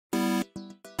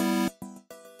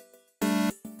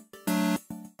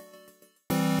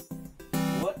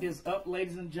What is up,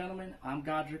 ladies and gentlemen? I'm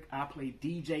Godric. I play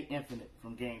DJ Infinite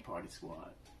from Game Party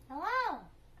Squad. Hello,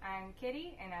 I'm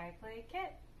Kitty and I play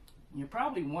Kit. You're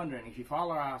probably wondering, if you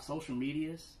follow our social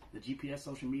medias, the GPS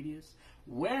social medias,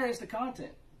 where is the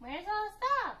content? Where's all the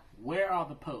stuff? Where are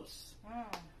the posts?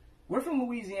 We're from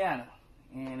Louisiana,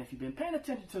 and if you've been paying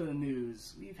attention to the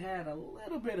news, we've had a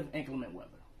little bit of inclement weather.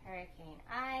 Hurricane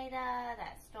Ida,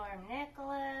 that Storm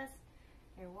Nicholas.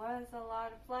 There was a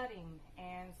lot of flooding,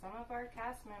 and some of our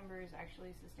cast members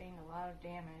actually sustained a lot of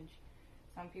damage.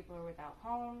 Some people are without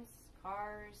homes,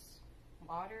 cars,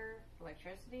 water,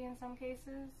 electricity in some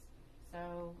cases.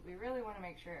 So we really want to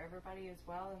make sure everybody is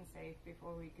well and safe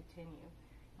before we continue.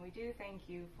 And we do thank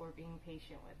you for being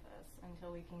patient with us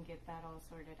until we can get that all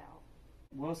sorted out.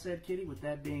 Well said, Kitty. With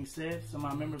that being said, some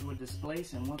of our members were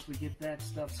displaced, and once we get that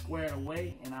stuff squared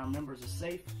away and our members are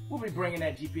safe, we'll be bringing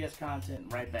that GPS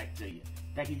content right back to you.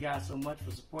 Thank you guys so much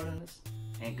for supporting us,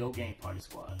 and go Game Party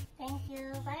Squad. Thank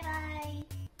you. Bye-bye.